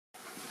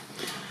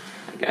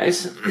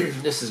Guys,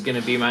 this is going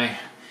to be my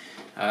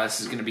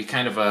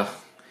kind of a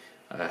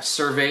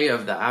survey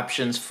of the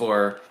options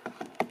for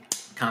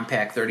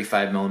compact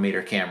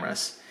 35mm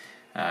cameras.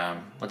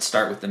 Let's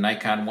start with the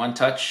Nikon One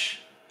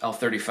Touch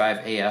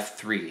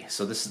L35AF3.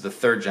 So this is the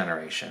third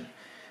generation.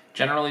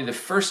 Generally, the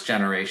first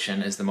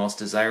generation is the most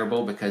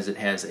desirable because it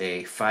has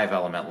a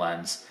 5-element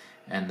lens,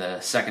 and the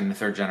second and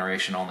third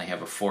generation only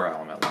have a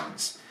 4-element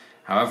lens.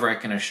 However, I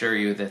can assure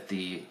you that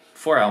the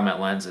 4-element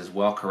lens is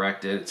well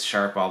corrected, it's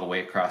sharp all the way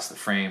across the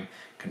frame,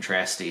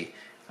 contrasty,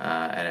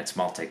 and it's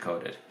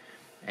multi-coated.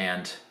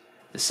 And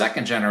the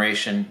second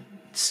generation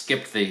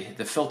skipped the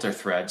filter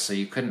thread, so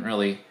you couldn't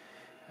really,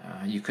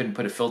 you couldn't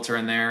put a filter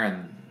in there,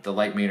 and the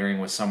light metering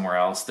was somewhere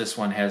else. This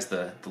one has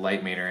the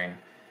light metering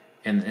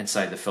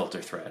inside the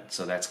filter thread,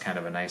 so that's kind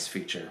of a nice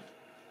feature.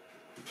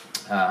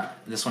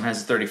 This one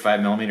has a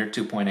 35mm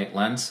 2.8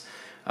 lens.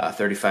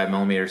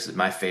 35mm is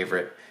my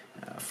favorite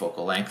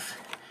focal length.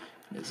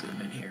 I'll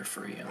zoom in here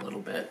for you a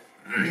little bit.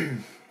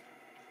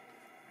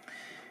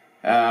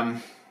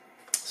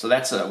 So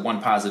that's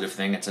one positive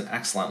thing. It's an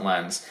excellent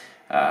lens.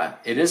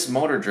 It is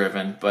motor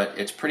driven, but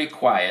it's pretty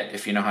quiet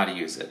if you know how to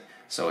use it.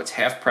 So it's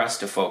half press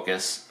to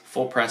focus,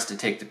 full press to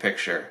take the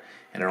picture,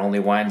 and it only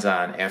winds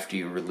on after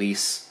you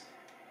release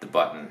the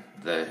button,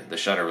 the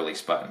shutter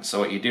release button. So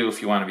what you do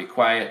if you want to be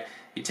quiet,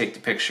 you take the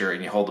picture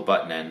and you hold the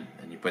button in,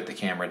 and you put the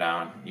camera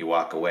down, you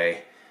walk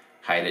away,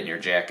 hide it in your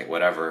jacket,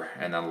 whatever,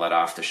 and then let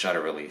off the shutter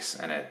release,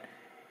 and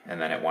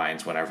then it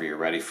winds whenever you're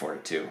ready for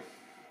it to.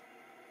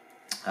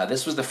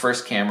 This was the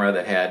first camera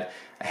that had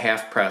a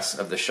half press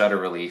of the shutter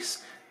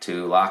release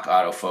to lock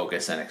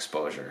autofocus and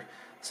exposure.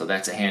 So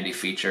that's a handy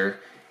feature.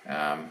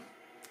 I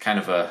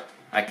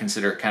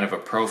consider it kind of a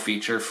pro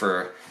feature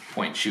for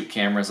point and shoot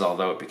cameras,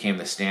 although it became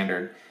the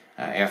standard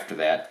after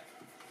that.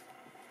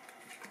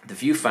 The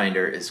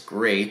viewfinder is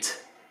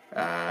great.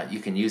 You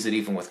can use it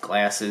even with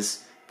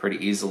glasses pretty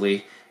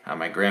easily.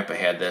 My grandpa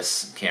had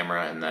this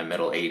camera in the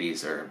middle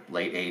 80s or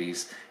late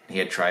 80s, and he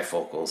had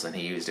trifocals, and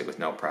he used it with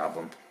no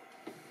problem.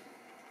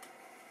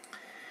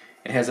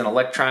 It has an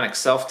electronic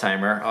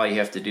self-timer. All you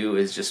have to do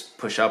is just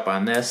push up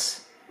on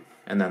this,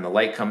 and then the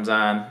light comes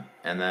on,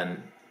 and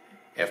then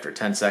after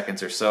 10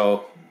 seconds or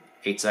so,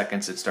 8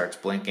 seconds, it starts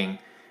blinking,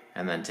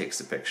 and then takes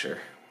the picture.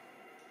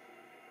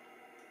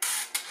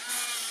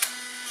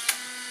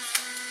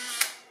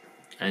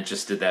 And it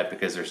just did that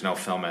because there's no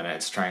film in it.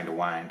 It's trying to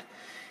wind.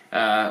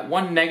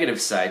 One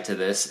negative side to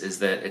this is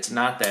that it's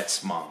not that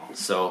small.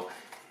 So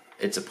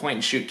it's a point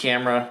and shoot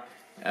camera.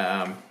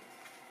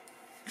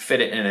 Fit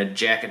it in a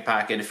jacket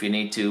pocket if you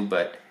need to,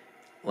 but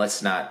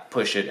let's not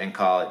push it and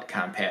call it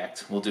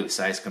compact. We'll do a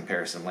size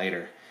comparison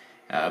later.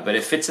 But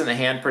it fits in the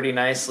hand pretty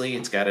nicely.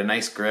 It's got a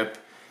nice grip.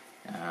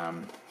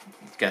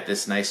 It's got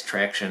this nice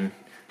tractioned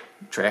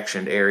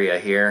area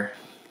here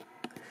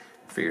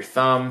for your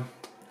thumb.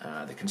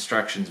 The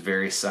construction's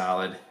very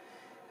solid.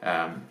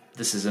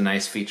 This is a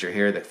nice feature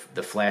here,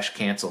 the flash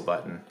cancel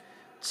button.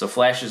 So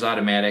flash is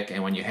automatic,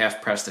 and when you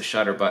half press the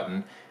shutter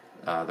button,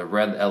 the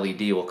red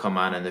LED will come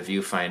on in the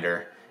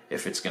viewfinder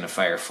if it's going to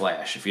fire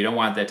flash. If you don't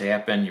want that to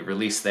happen, you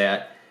release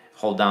that,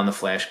 hold down the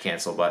flash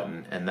cancel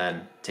button, and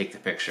then take the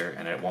picture,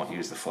 and it won't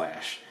use the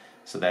flash.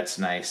 So that's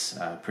nice,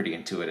 pretty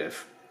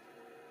intuitive.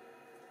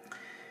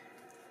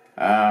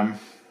 The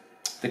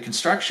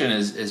construction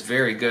is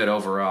very good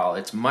overall.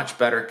 It's much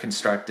better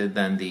constructed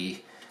than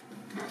the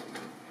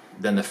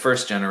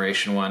first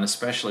generation one,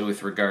 especially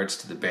with regards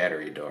to the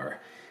battery door.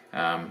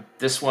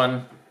 This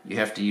one, you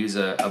have to use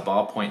a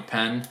ballpoint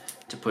pen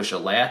to push a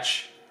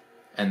latch,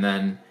 and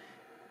then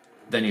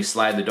you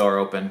slide the door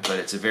open, but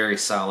it's a very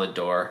solid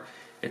door.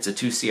 It's a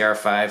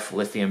 2CR5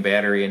 lithium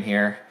battery in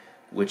here,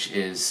 which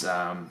is,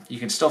 you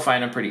can still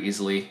find them pretty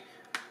easily.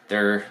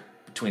 They're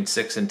between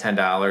 $6 and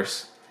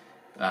 $10,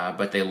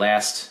 but they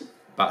last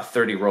about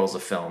 30 rolls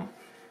of film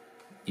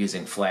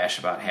using flash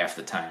about half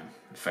the time,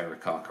 if I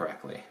recall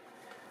correctly.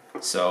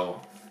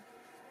 So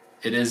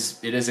it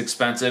is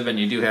expensive, and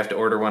you do have to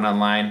order one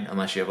online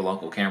unless you have a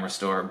local camera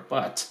store,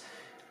 but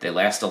they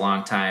last a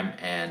long time,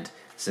 and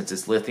since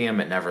it's lithium,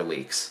 it never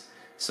leaks.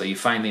 So you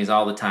find these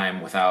all the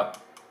time without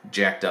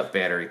jacked up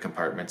battery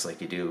compartments like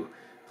you do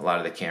a lot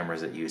of the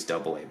cameras that use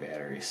AA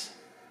batteries.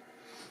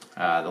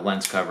 The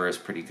lens cover is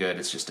pretty good.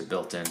 It's just a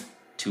built-in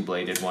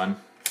two-bladed one.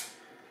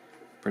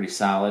 Pretty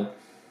solid.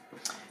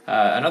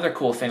 Another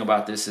cool thing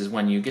about this is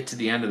when you get to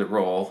the end of the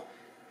roll,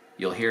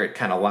 you'll hear it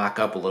kind of lock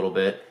up a little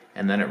bit,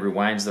 and then it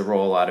rewinds the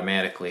roll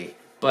automatically,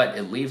 but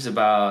it leaves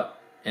about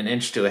 1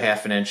 inch to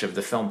 1/2 inch of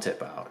the film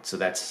tip out. So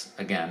that's,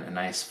 again, a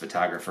nice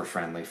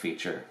photographer-friendly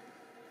feature.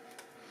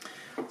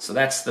 So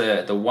that's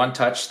the One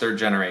Touch 3rd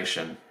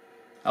generation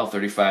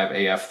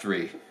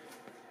L35AF3.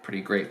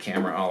 Pretty great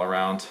camera all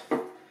around.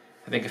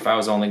 I think if I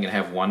was only going to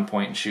have one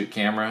point and shoot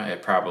camera,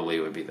 it probably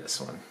would be this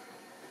one.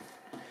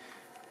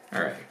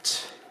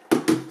 Alright,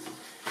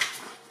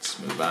 let's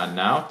move on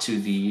now to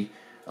the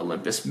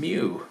Olympus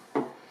Mu.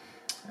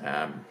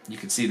 You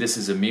can see this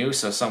is a Mu,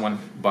 so someone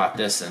bought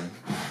this in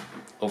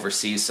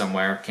overseas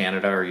somewhere,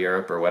 Canada or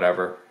Europe or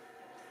whatever.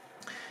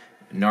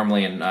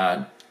 Normally in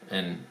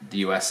in the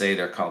USA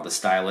they're called the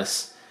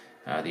Stylus,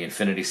 the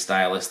Infinity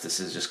Stylus. This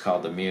is just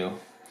called the Mu.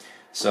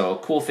 So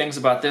cool things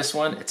about this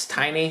one, it's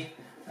tiny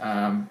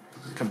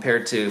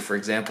compared to, for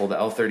example, the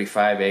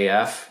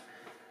L35AF.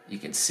 You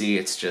can see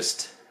it's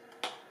just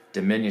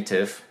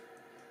diminutive,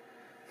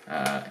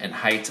 and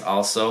height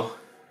also.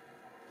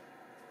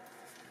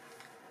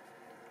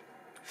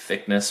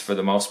 Thickness for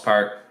the most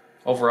part.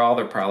 Overall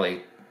they're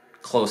probably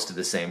close to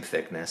the same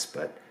thickness,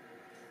 but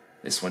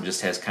this one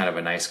just has kind of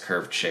a nice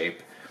curved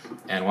shape.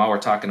 And while we're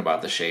talking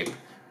about the shape,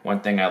 one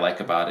thing I like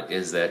about it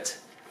is that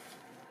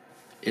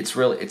it's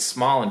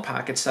small in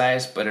pocket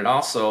size, but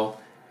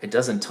it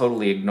doesn't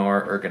totally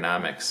ignore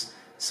ergonomics.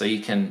 So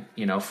you can,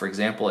 for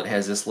example, it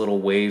has this little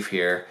wave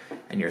here,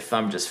 and your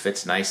thumb just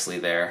fits nicely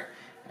there.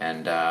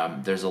 And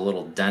there's a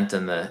little dent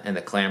in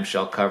the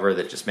clamshell cover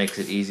that just makes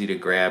it easy to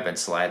grab and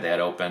slide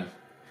that open.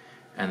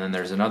 And then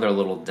there's another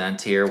little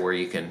dent here where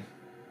you can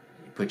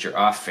put your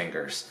off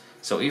fingers.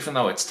 So even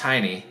though it's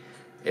tiny,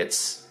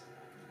 it's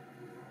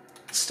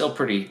still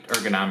pretty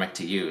ergonomic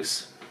to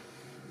use.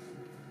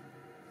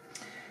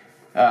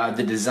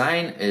 The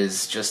design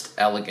is just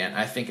elegant.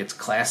 I think it's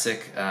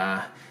classic.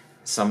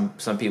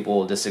 Some people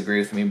will disagree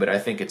with me, but I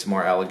think it's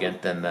more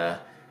elegant than the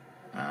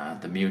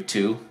Mu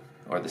 2,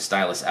 or the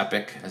Stylus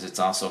Epic as it's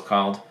also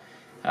called.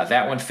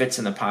 That one fits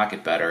in the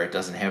pocket better. It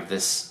doesn't have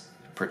this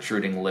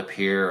protruding lip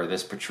here, or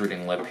this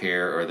protruding lip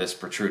here, or this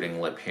protruding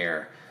lip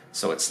here.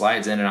 So it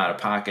slides in and out of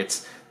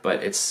pockets,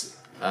 but it's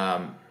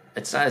not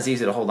as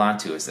easy to hold on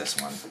to as this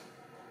one.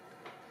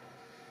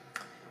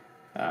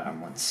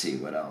 Let's see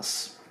what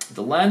else.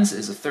 The lens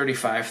is a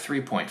 35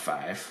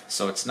 3.5,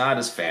 so it's not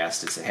as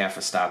fast. It's a half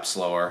a stop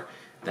slower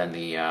than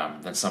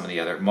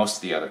most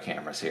of the other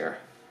cameras here.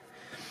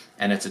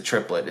 And it's a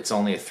triplet. It's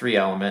only a 3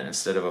 element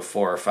instead of a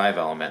 4 or 5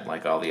 element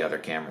like all the other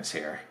cameras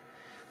here.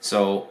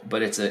 So,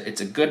 but it's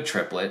a good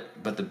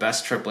triplet, but the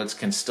best triplets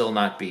can still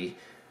not be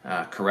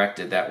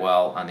corrected that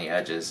well on the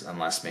edges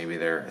unless maybe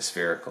they're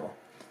spherical.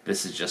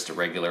 This is just a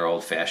regular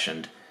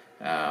old-fashioned,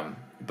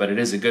 but it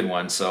is a good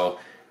one. So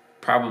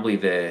probably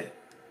the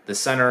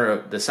center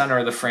of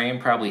the frame,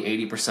 probably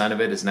 80%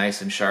 of it is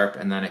nice and sharp,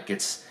 and then it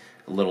gets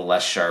a little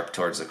less sharp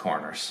towards the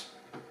corners.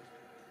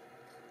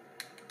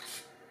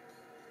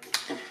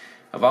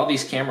 Of all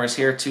these cameras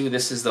here too,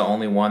 this is the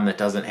only one that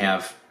doesn't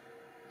have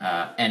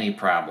any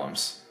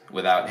problems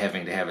without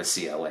having to have a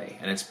CLA,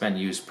 and it's been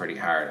used pretty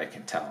hard, I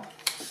can tell.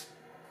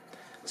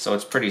 So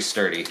it's pretty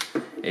sturdy.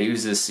 It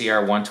uses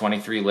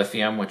CR123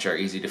 lithium, which are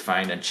easy to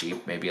find and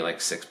cheap, maybe like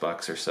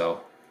 $6 or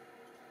so.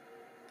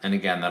 And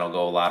again, that'll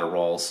go a lot of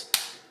rolls,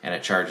 and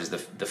it charges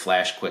the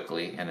flash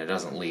quickly, and it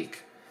doesn't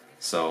leak.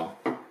 So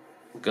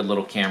good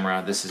little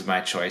camera. This is my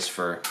choice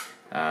for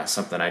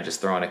something I just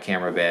throw in a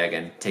camera bag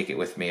and take it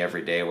with me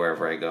every day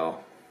wherever I go.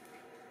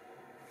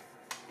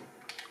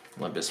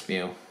 Olympus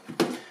Mu.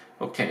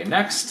 Okay,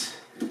 next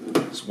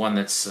is one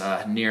that's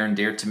near and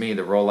dear to me,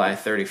 the Rollei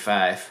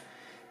 35.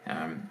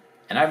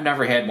 And I've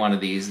never had one of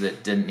these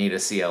that didn't need a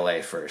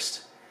CLA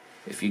first.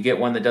 If you get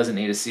one that doesn't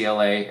need a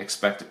CLA,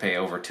 expect to pay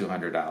over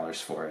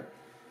 $200 for it.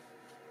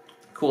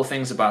 Cool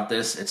things about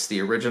this, it's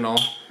the original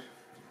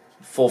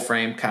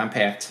full-frame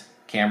compact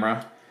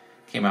camera.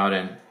 Came out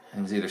in,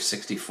 it was either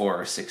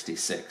 64 or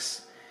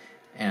 66.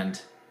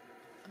 And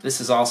this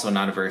is also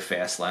not a very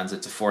fast lens.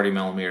 It's a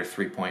 40mm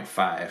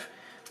 3.5.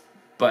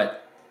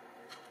 But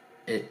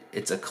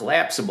it's a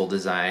collapsible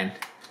design,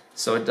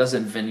 so it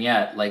doesn't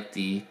vignette like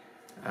the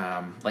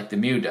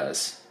Mu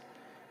does.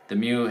 The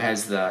Mu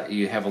has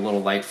you have a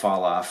little light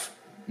fall off,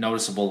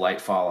 noticeable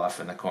light fall off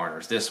in the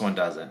corners. This one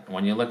doesn't.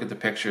 When you look at the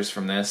pictures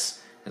from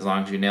this, as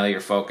long as you nail your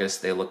focus,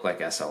 they look like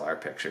SLR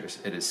pictures.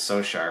 It is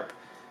so sharp.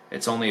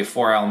 It's only a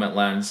 4 element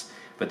lens,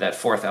 but that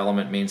 4th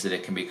element means that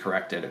it can be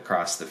corrected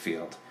across the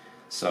field.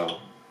 So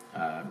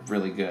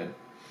really good.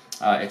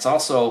 It's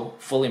also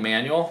fully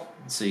manual,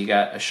 so you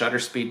got a shutter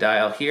speed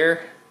dial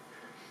here.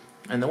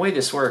 And the way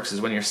this works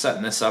is when you're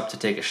setting this up to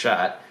take a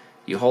shot,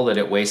 you hold it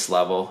at waist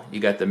level,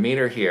 you got the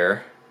meter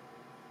here,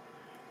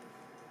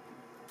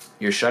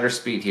 your shutter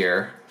speed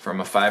here from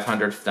a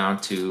 500th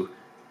down to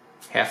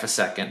half a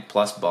second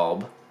plus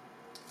bulb.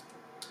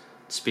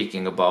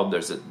 Speaking of bulb,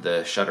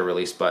 the shutter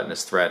release button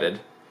is threaded.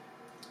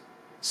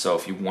 So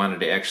if you wanted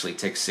to actually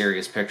take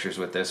serious pictures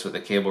with this with a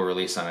cable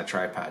release on a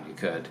tripod, you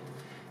could.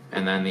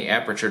 And then the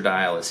aperture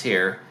dial is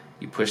here.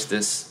 You push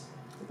this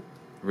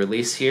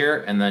release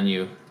here, and then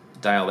you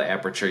dial the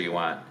aperture you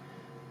want.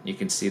 You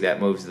can see that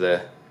moves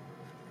the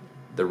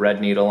red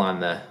needle on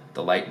the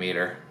light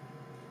meter.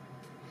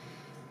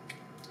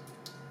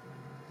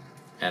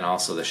 And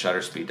also the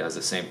shutter speed does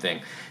the same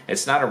thing.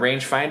 It's not a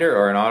rangefinder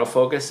or an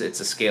autofocus, it's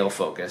a scale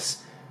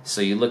focus.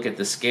 So you look at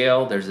the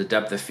scale, there's a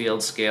depth of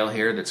field scale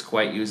here that's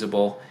quite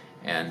usable,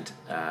 and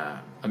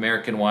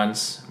American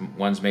ones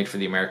made for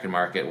the American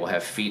market, will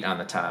have feet on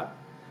the top.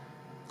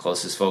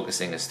 Closest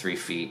focusing is 3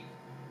 feet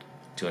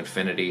to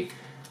infinity.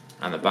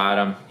 On the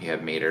bottom, you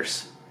have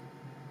meters.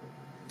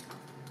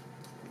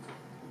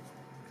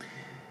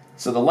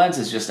 So the lens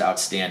is just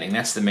outstanding.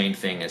 That's the main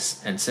thing.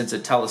 And since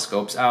it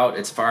telescopes out,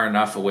 it's far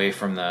enough away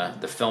from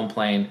the film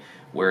plane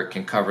where it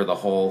can cover the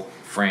whole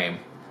frame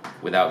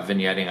without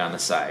vignetting on the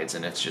sides,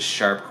 and it's just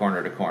sharp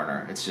corner to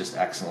corner. It's just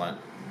excellent.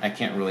 I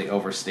can't really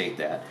overstate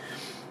that.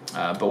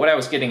 But what I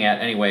was getting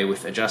at anyway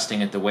with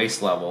adjusting at the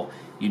waist level,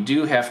 you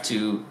do have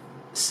to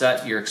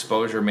set your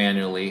exposure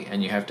manually,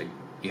 and you have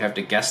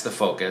to guess the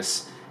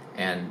focus,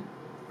 and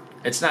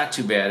it's not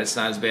too bad. It's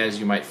not as bad as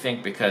you might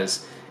think,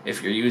 because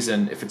if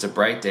it's a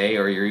bright day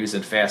or you're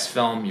using fast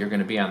film, you're going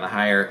to be on the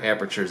higher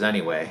apertures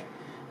anyway,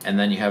 and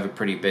then you have a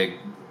pretty big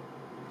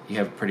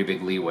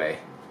leeway.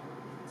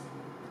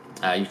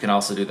 You can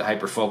also do the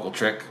hyperfocal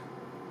trick.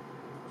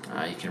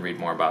 You can read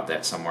more about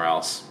that somewhere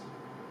else.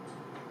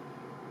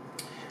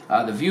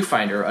 The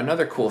viewfinder,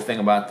 another cool thing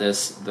about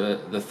this,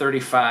 the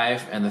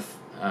 35 and the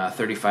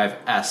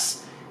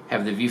 35S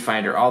have the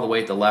viewfinder all the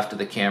way at the left of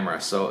the camera.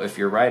 So if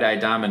you're right eye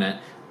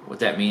dominant, what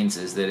that means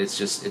is that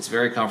it's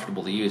very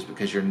comfortable to use,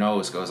 because your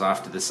nose goes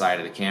off to the side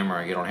of the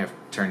camera. You don't have to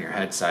turn your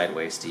head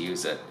sideways to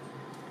use it.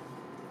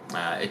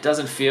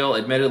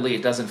 Admittedly,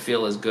 it doesn't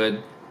feel as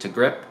good to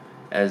grip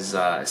as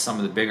some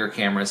of the bigger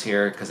cameras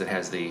here, because it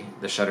has the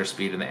shutter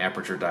speed and the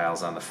aperture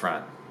dials on the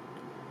front.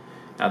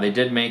 Now, they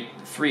did make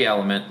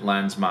 3-element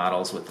lens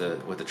models with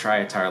the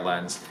triatar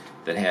lens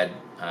that had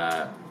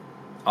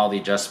all the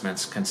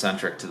adjustments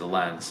concentric to the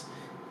lens,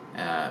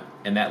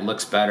 and that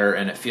looks better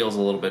and it feels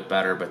a little bit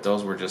better, but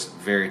those were just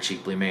very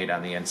cheaply made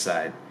on the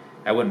inside.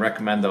 I wouldn't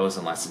recommend those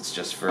unless it's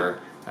just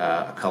for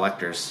a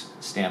collector's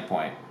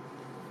standpoint.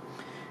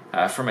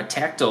 From a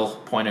tactile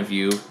point of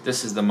view,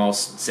 this is the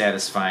most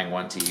satisfying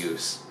one to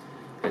use.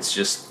 It's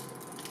just,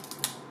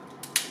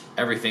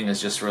 everything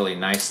is just really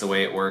nice the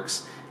way it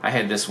works. I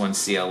had this one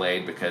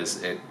CLA'd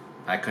because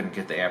I couldn't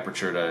get the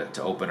aperture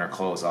to open or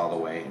close all the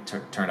way. It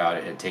turned out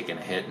it had taken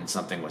a hit and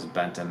something was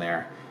bent in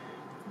there.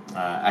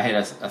 I had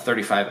a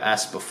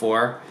 35S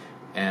before,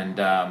 and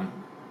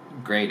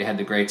it had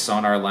the great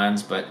sonar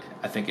lens, but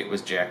I think it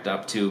was jacked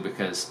up too,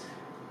 because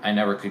I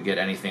never could get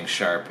anything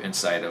sharp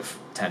inside of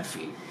 10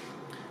 feet.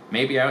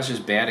 Maybe I was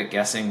just bad at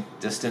guessing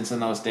distance in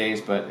those days,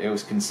 but it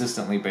was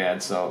consistently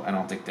bad, so I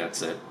don't think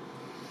that's it.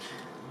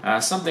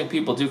 Something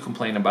people do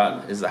complain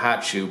about is the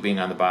hot shoe being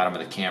on the bottom of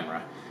the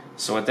camera.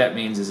 So what that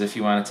means is if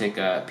you want to take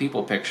a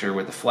people picture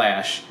with a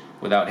flash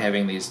without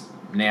having these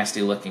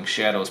nasty looking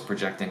shadows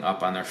projecting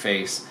up on their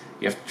face,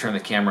 you have to turn the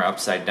camera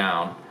upside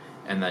down,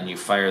 and then you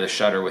fire the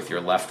shutter with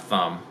your left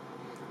thumb,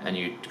 and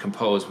you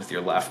compose with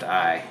your left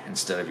eye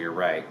instead of your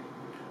right.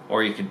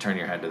 Or you can turn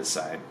your head to the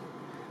side.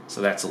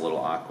 So that's a little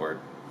awkward.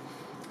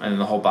 And then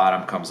the whole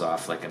bottom comes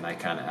off like a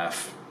Nikon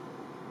F.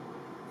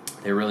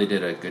 They really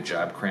did a good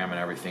job cramming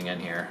everything in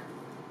here.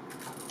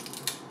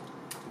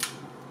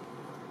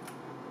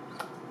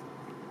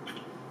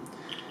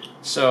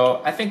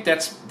 So I think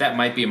that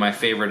might be my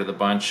favorite of the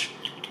bunch,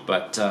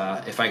 but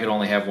if I could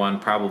only have one,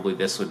 probably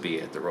this would be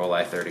it, the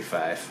Rollei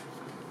 35.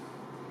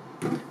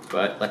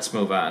 But let's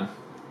move on.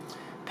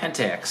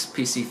 Pentax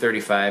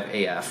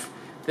PC35AF.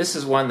 This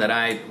is one that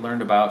I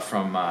learned about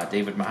from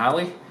David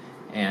Mahaly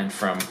and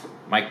from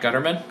Mike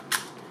Gutterman.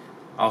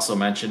 Also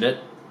mentioned it.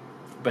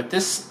 But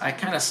this, I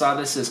kind of saw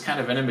this as kind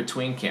of an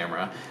in-between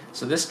camera.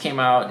 So this came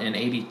out in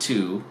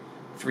 '82,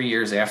 3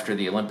 years after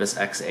the Olympus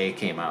XA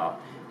came out.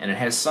 And it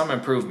has some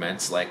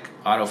improvements like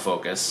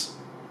autofocus,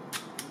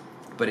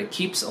 but it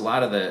keeps a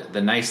lot of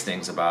the nice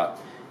things about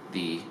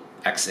the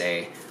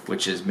XA,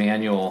 which is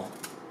manual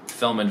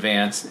film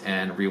advance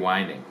and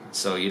rewinding.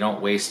 So you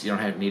don't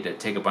need to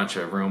take a bunch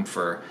of room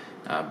for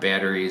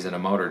batteries and a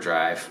motor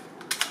drive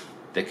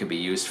that could be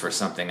used for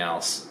something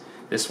else.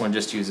 This one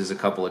just uses a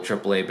couple of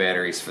AAA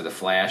batteries for the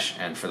flash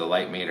and for the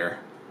light meter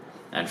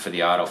and for the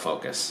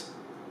autofocus.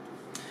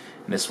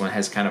 And this one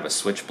has kind of a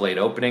switchblade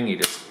opening. You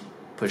just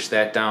push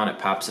that down, it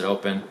pops it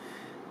open,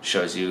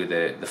 shows you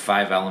the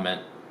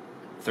 5-element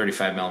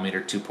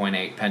 35mm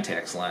 2.8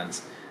 Pentax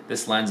lens.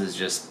 This lens is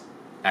just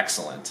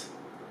excellent.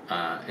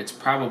 It's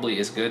probably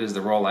as good as the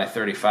Rollei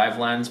 35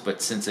 lens,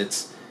 but since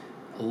it's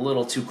a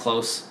little too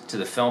close to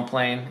the film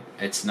plane,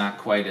 it's not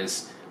quite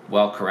as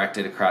well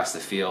corrected across the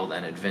field,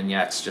 and it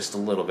vignettes just a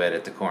little bit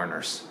at the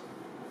corners.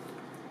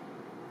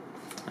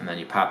 And then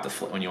you pop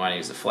when you want to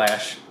use the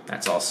flash,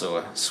 that's also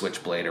a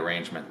switchblade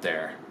arrangement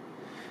there.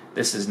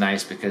 This is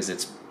nice because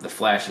the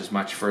flash is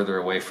much further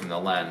away from the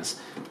lens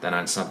than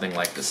on something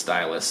like the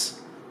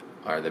Stylus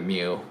or the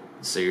Mu,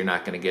 so you're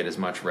not going to get as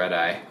much red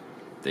eye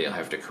that you'll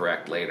have to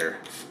correct later.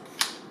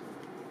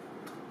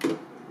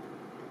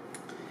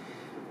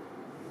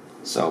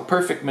 So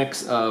perfect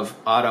mix of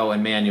auto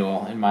and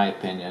manual in my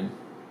opinion.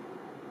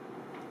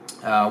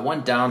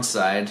 One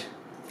downside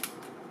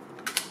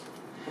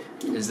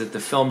is that the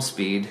film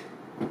speed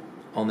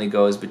only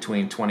goes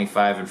between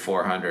 25 and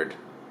 400.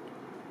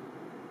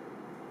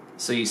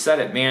 So you set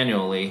it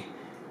manually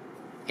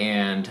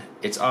and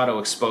it's auto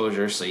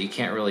exposure, so you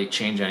can't really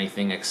change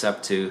anything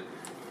except to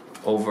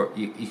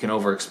you can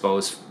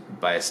overexpose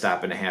by a 1.5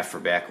 stops for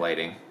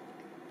backlighting.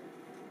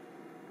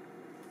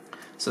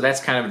 So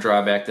that's kind of a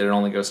drawback, that it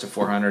only goes to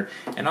 400.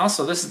 And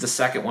also, this is the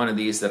second one of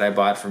these that I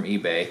bought from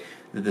eBay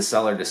that the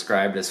seller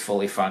described as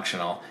fully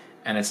functional,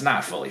 and it's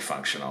not fully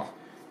functional.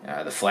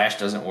 The flash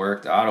doesn't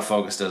work. The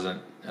autofocus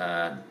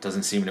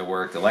doesn't seem to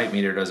work. The light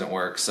meter doesn't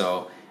work.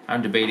 So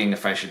I'm debating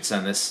if I should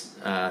send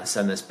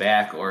this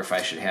back, or if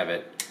I should have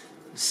it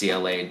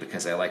CLA'd,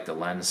 because I like the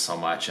lens so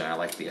much and I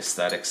like the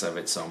aesthetics of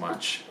it so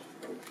much.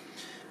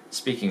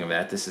 Speaking of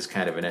that, this is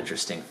kind of an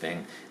interesting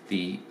thing.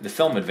 The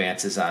film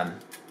advance is on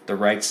the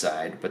right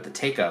side, but the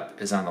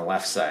take-up is on the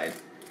left side.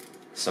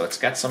 So it's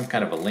got some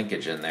kind of a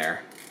linkage in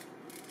there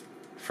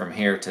from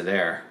here to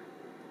there.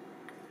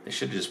 They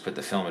should have just put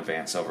the film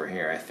advance over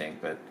here, I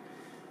think, but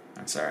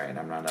that's alright.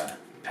 I'm not a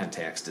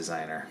Pentax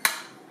designer.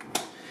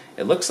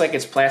 It looks like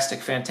it's plastic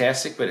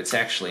fantastic, but it's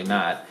actually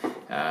not.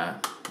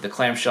 The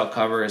clamshell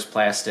cover is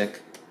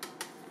plastic,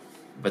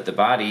 but the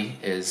body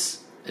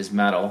is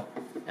metal,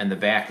 and the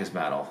back is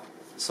metal.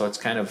 So it's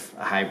kind of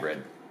a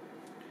hybrid.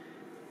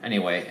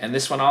 Anyway, and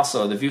this one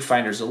also, the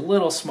viewfinder's a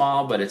little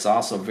small, but it's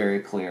also very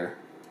clear.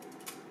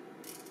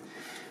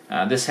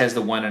 This has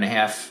the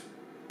 1.5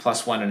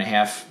 plus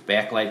 1.5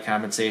 backlight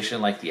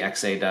compensation like the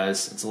XA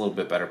does. It's a little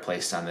bit better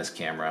placed on this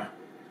camera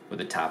with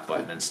a top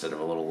button instead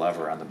of a little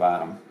lever on the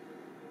bottom.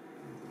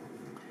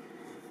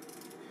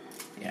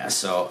 Yeah,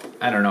 so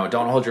I don't know.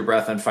 Don't hold your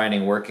breath on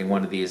finding working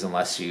one of these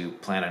unless you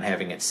plan on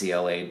having it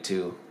CLA'd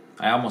too.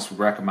 I almost would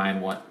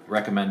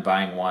recommend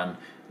buying one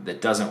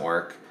that doesn't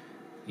work,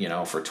 you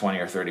know, for 20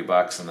 or 30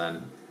 bucks, and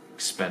then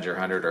spend your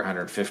 100 or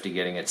 150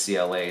 getting it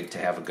CLA'd to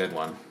have a good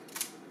one.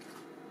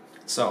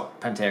 So,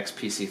 Pentax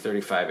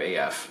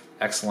PC35AF.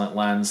 Excellent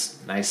lens,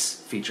 nice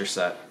feature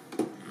set.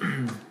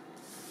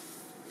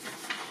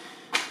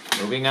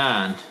 Moving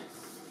on.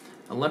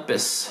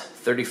 Olympus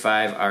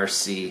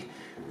 35RC.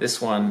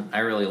 This one, I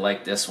really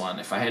like this one.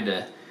 If I had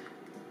to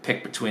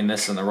pick between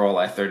this and the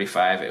Rollei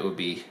 35, it would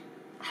be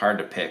hard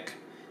to pick.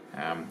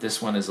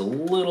 This one is a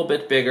little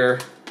bit bigger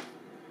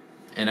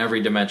in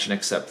every dimension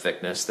except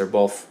thickness. They're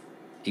both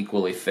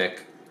equally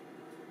thick.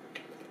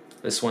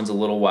 This one's a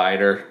little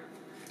wider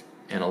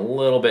and a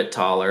little bit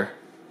taller,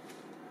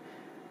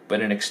 but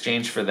in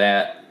exchange for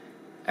that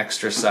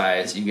extra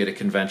size, you get a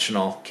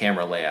conventional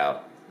camera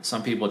layout.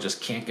 Some people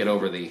just can't get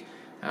over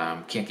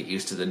can't get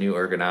used to the new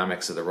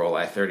ergonomics of the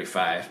Rollei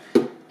 35.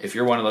 If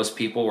you're one of those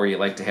people where you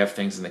like to have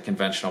things in the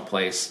conventional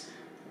place,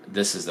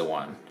 this is the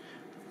one.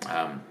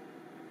 Got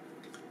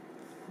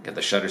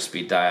the shutter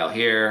speed dial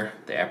here,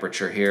 the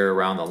aperture here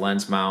around the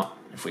lens mount,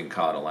 if we can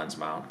call it a lens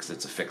mount because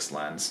it's a fixed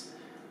lens.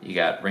 You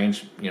got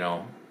range,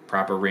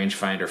 proper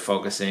rangefinder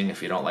focusing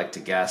if you don't like to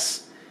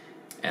guess,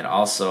 and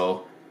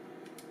also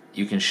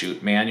you can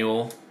shoot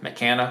manual,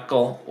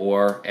 mechanical,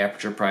 or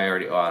aperture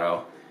priority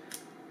auto,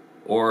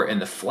 or in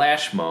the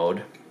flash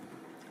mode.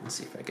 Let's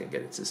see if I can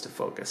get it just to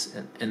focus.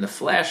 In the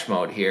flash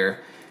mode here,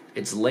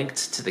 it's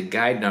linked to the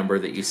guide number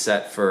that you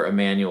set for a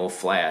manual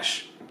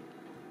flash.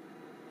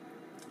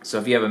 So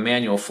if you have a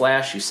manual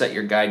flash, you set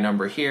your guide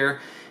number here,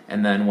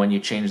 and then when you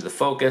change the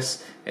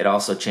focus, it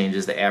also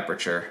changes the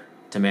aperture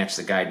to match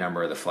the guide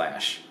number of the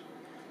flash.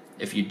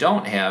 If you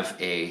don't have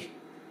a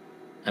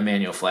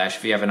manual flash,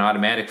 if you have an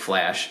automatic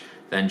flash,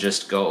 then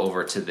just go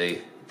over to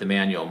the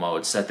manual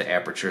mode, set the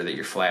aperture that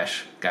your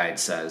flash guide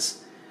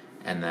says,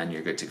 and then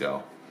you're good to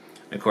go.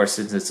 And of course,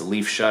 since it's a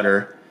leaf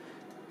shutter,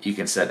 you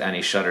can set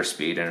any shutter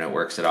speed and it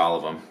works at all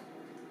of them.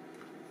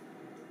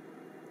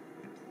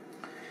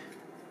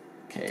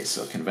 Okay,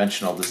 so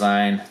conventional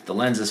design. The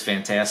lens is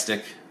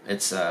fantastic.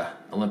 It's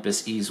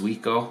Olympus E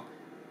Zuiko.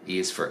 E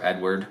is for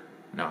Edward.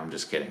 No, I'm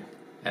just kidding.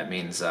 That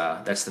means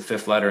that's the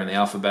 5th letter in the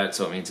alphabet,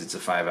 so it means it's a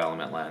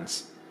 5-element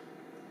lens.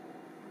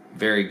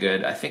 Very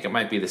good. I think it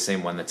might be the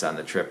same one that's on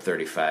the Trip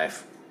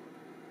 35.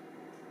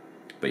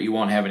 But you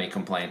won't have any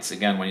complaints.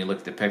 Again, when you look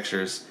at the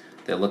pictures,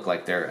 they look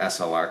like they're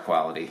SLR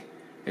quality.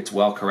 It's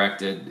well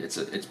corrected.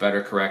 It's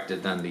better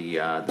corrected than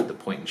the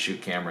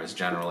point-and-shoot cameras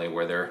generally,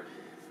 where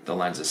the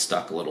lens is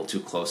stuck a little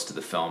too close to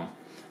the film.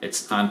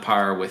 It's on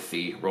par with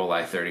the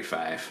Rollei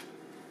 35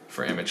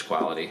 for image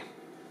quality.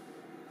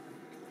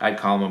 I'd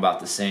call them about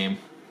the same.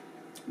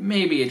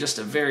 Maybe just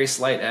a very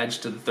slight edge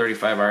to the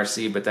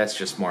 35RC, but that's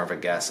just more of a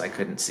guess. I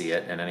couldn't see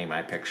it in any of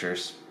my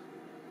pictures.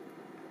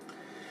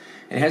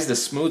 It has the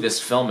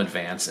smoothest film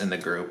advance in the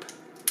group.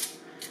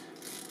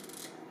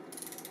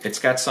 It's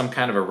got some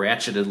kind of a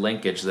ratcheted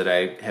linkage that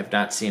I have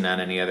not seen on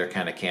any other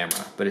kind of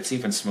camera, but it's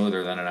even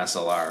smoother than an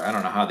SLR. I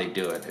don't know how they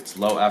do it. It's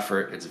low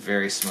effort, it's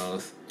very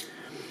smooth.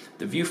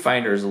 The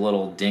viewfinder is a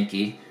little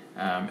dinky.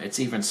 It's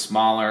even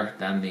smaller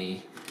than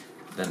the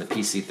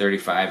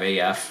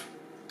PC35AF,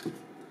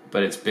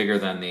 but it's bigger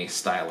than the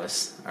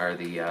Stylus, or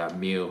the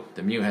Mu.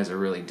 The Mu has a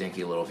really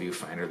dinky little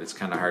viewfinder that's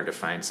kind of hard to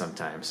find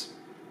sometimes.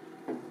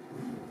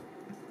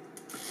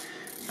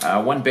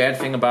 One bad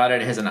thing about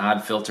it has an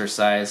odd filter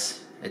size.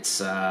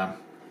 It's I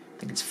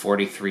think it's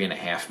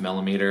 43.5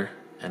 millimeter,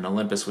 and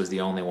Olympus was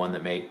the only one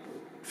that made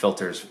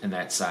filters in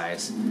that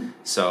size.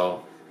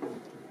 So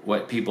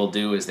what people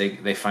do is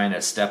they find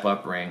a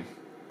step-up ring,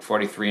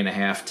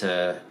 43.5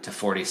 to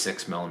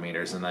 46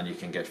 millimeters, and then you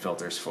can get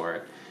filters for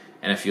it.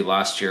 And if you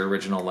lost your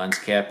original lens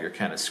cap, you're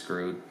kind of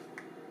screwed.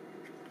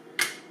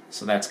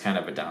 So that's kind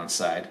of a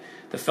downside.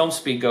 The film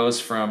speed goes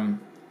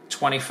from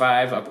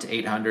 25 up to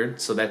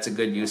 800, so that's a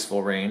good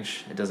useful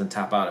range. It doesn't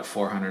top out at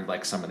 400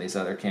 like some of these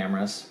other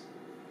cameras.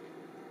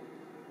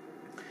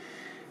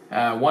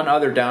 One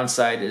other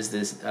downside is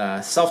this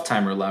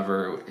self-timer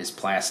lever is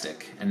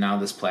plastic, and now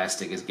this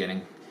plastic is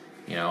getting,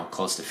 you know,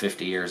 close to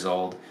 50 years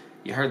old.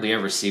 You hardly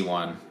ever see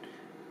one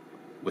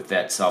with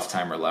that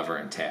self-timer lever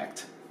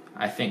intact.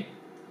 I think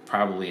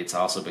probably it's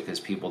also because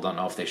people don't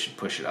know if they should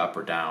push it up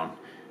or down.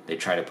 They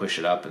try to push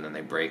it up and then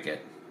they break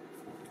it.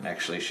 It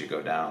actually should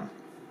go down.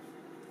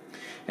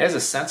 It has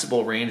a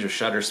sensible range of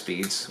shutter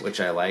speeds, which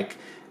I like.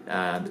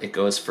 It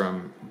goes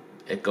from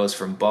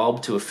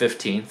bulb to a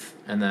 15th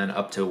and then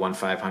up to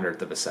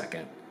 1/500th of a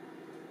second.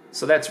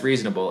 So that's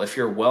reasonable. If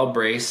you're well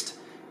braced,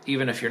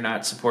 even if you're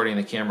not supporting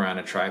the camera on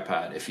a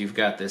tripod, if you've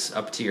got this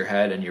up to your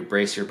head and you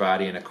brace your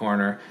body in a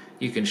corner,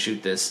 you can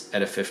shoot this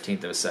at a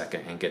 15th of a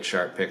second and get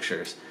sharp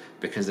pictures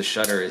because the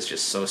shutter is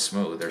just so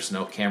smooth. There's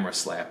no camera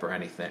slap or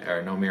anything,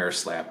 or no mirror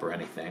slap or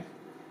anything.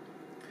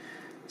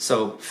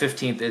 So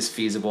 15th is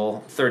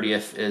feasible,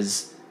 30th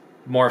is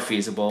more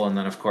feasible, and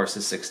then of course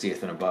the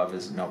 60th and above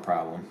is no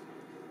problem.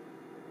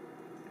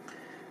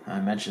 I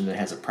mentioned it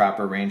has a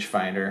proper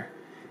rangefinder.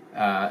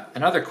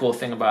 Another cool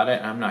thing about it,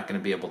 and I'm not going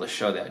to be able to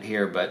show that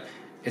here, but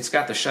it's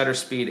got the shutter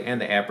speed and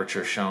the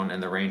aperture shown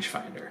in the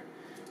rangefinder,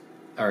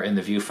 or in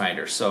the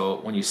viewfinder. So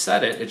when you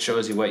set it, it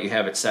shows you what you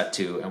have it set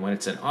to, and when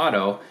it's in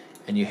auto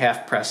and you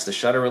half press the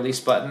shutter release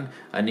button,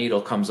 a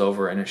needle comes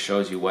over and it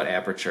shows you what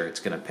aperture it's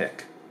going to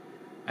pick.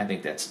 I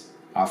think that's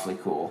awfully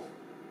cool.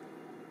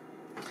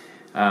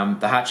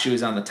 The hot shoe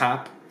is on the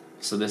top,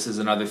 so this is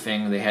another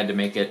thing. They had to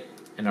make it,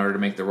 in order to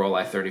make the Roll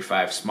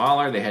I-35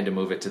 smaller, they had to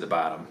move it to the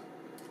bottom.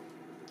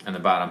 And the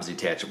bottom's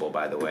detachable,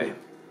 by the way.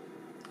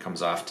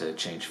 Comes off to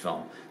change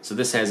film. So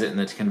this has it in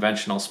the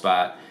conventional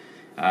spot,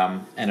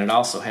 and it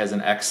also has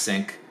an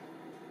X-Sync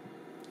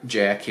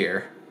jack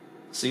here.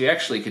 So you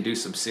actually could do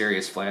some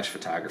serious flash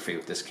photography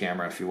with this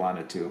camera if you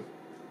wanted to.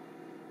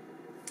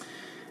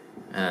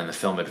 And the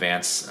film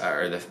advance,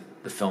 or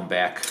the film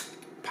back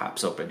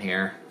pops open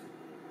here.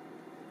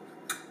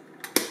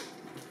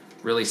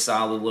 Really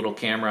solid little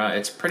camera.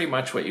 It's pretty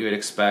much what you would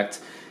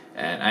expect.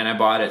 And I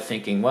bought it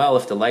thinking, well,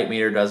 if the light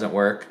meter doesn't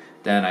work,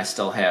 then I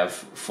still have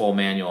full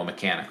manual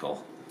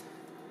mechanical.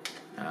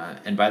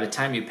 And by the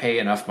time you pay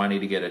enough money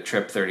to get a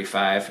Trip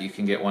 35, you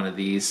can get one of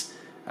these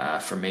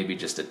for maybe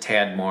just a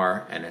tad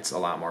more, and it's a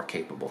lot more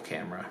capable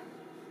camera.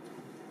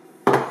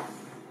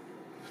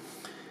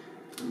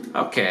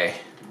 Okay,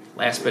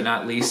 last but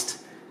not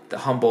least, the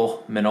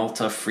humble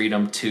Minolta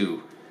Freedom II.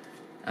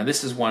 Now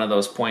this is one of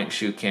those point and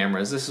shoot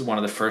cameras. This is one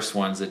of the first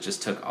ones that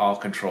just took all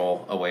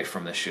control away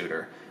from the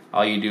shooter.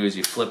 All you do is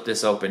you flip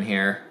this open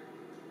here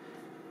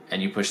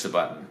and you push the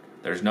button.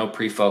 There's no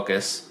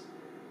pre-focus.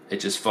 It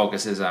just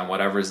focuses on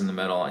whatever's in the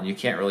middle, and you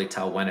can't really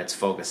tell when it's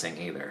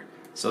focusing either.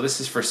 So this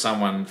is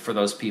for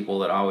those people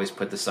that always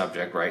put the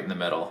subject right in the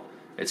middle.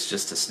 It's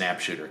just a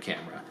snapshooter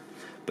camera.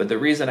 But the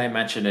reason I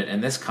mention it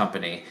in this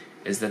company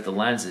is that the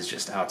lens is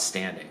just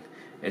outstanding.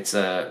 It's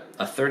a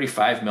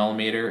 35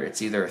 millimeter.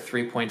 It's either a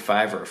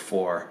 3.5 or a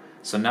 4,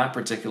 so not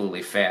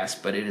particularly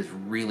fast, but it is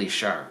really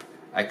sharp.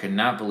 I could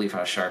not believe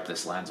how sharp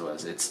this lens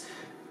was. It's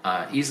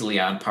easily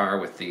on par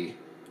with the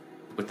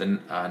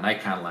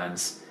Nikon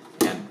lens,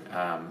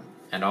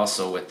 and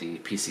also with the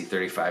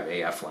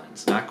PC35AF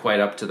lens. Not quite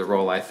up to the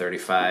Roll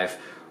I-35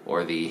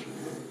 or the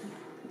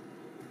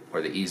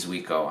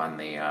Zuiko on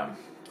the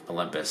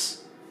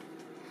Olympus.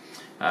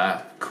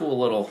 Cool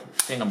little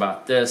thing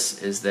about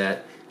this is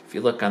that if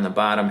you look on the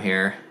bottom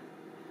here,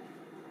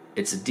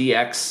 it's a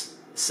DX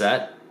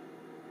set,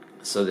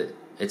 so that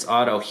it's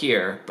auto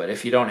here, but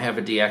if you don't have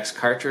a DX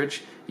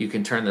cartridge, you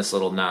can turn this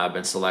little knob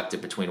and select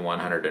it between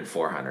 100 and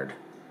 400.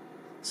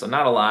 So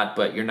not a lot,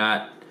 but you're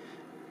not,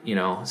 you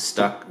know,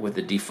 stuck with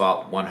the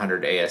default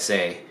 100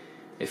 ASA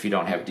if you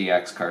don't have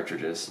DX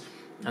cartridges.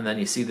 And then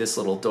you see this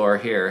little door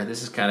here.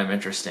 This is kind of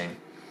interesting.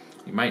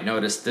 You might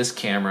notice this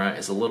camera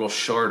is a little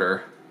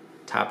shorter,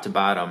 top to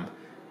bottom,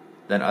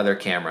 than other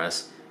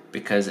cameras,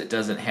 because it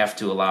doesn't have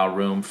to allow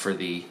room for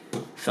the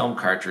film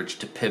cartridge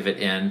to pivot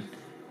in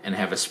and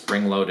have a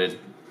spring-loaded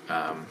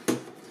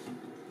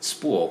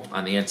spool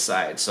on the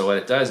inside. So what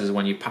it does is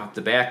when you pop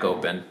the back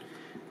open,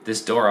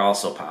 this door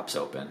also pops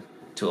open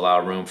to allow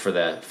room for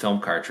the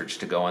film cartridge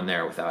to go in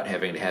there without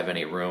having to have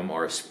any room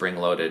or a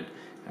spring-loaded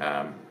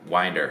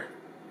winder.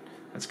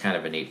 That's kind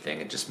of a neat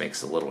thing. It just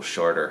makes it a little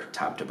shorter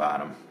top to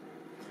bottom.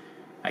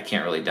 I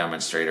can't really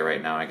demonstrate it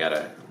right now. I got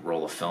a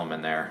roll of film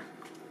in there.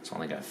 It's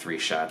only got 3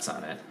 shots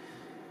on it.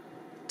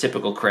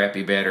 Typical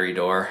crappy battery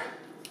door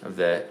of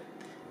the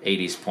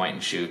 80s point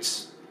and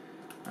shoots.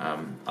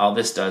 All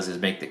this does is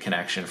make the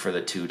connection for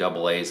the 2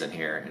 AA's in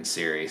here in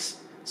series.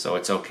 So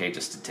it's okay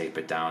just to tape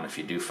it down if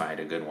you do find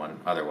a good one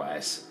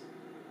otherwise.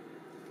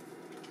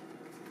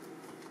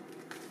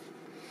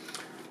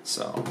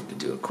 So to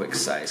do a quick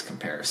size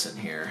comparison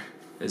here,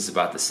 this is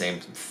about the same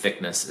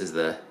thickness as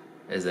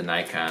the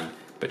Nikon,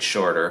 but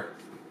shorter.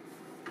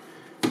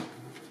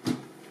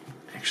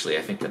 Actually,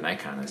 I think the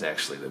Nikon is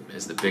actually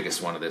the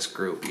biggest one of this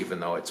group, even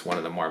though it's one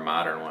of the more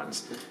modern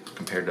ones.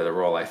 Compared to the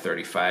Rollei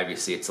 35, you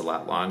see it's a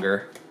lot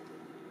longer.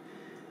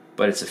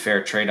 But it's a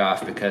fair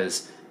trade-off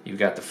because you've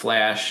got the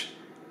flash,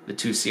 the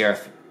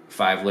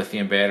 2CR5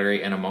 lithium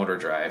battery, and a motor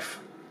drive.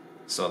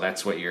 So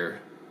that's what you're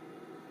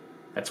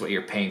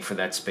paying for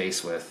that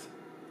space with.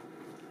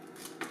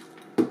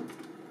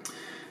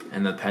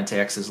 And the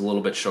Pentax is a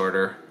little bit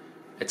shorter.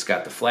 It's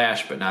got the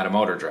flash, but not a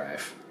motor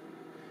drive.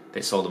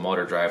 They sold a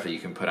motor drive that you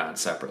can put on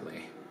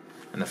separately.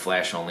 And the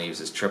flash only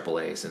uses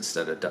AAAs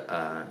instead of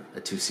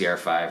a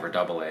 2CR5 or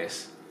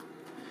AA's.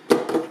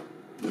 And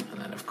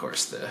then, of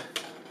course, the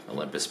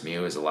Olympus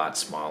Mu is a lot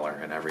smaller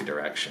in every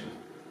direction.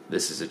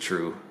 This is a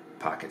true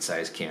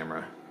pocket-sized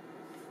camera.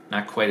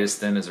 Not quite as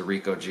thin as a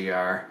Ricoh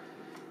GR,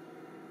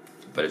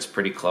 but it's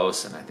pretty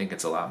close, and I think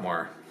it's a lot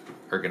more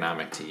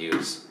ergonomic to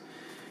use.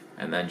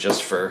 And then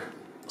just for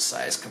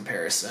size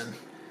comparison,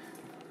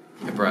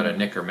 I brought a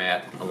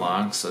Nikkormat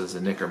along. So there's a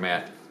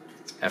Nikkormat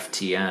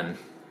FTN.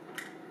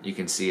 You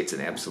can see it's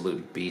an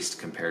absolute beast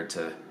compared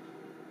to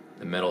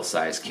the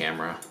middle-sized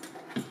camera,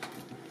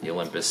 the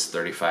Olympus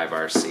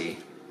 35RC.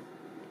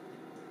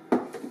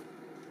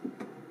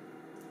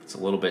 It's a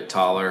little bit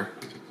taller,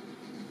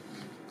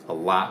 a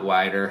lot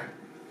wider,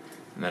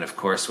 and then of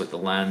course with the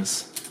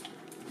lens,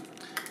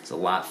 it's a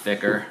lot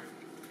thicker.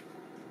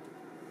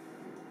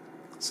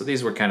 So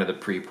these were kind of the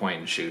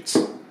pre-point and shoots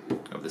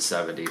of the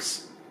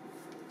 70s.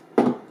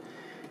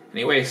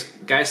 Anyways,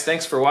 guys,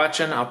 thanks for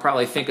watching. I'll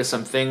probably think of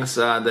some things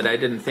that I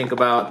didn't think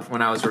about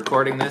when I was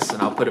recording this,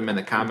 and I'll put them in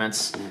the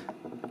comments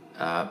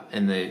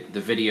in the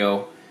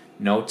video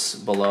notes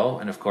below.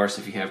 And of course,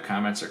 if you have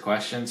comments or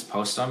questions,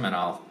 post them and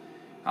I'll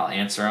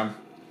answer them.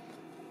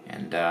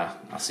 And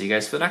I'll see you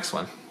guys for the next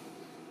one.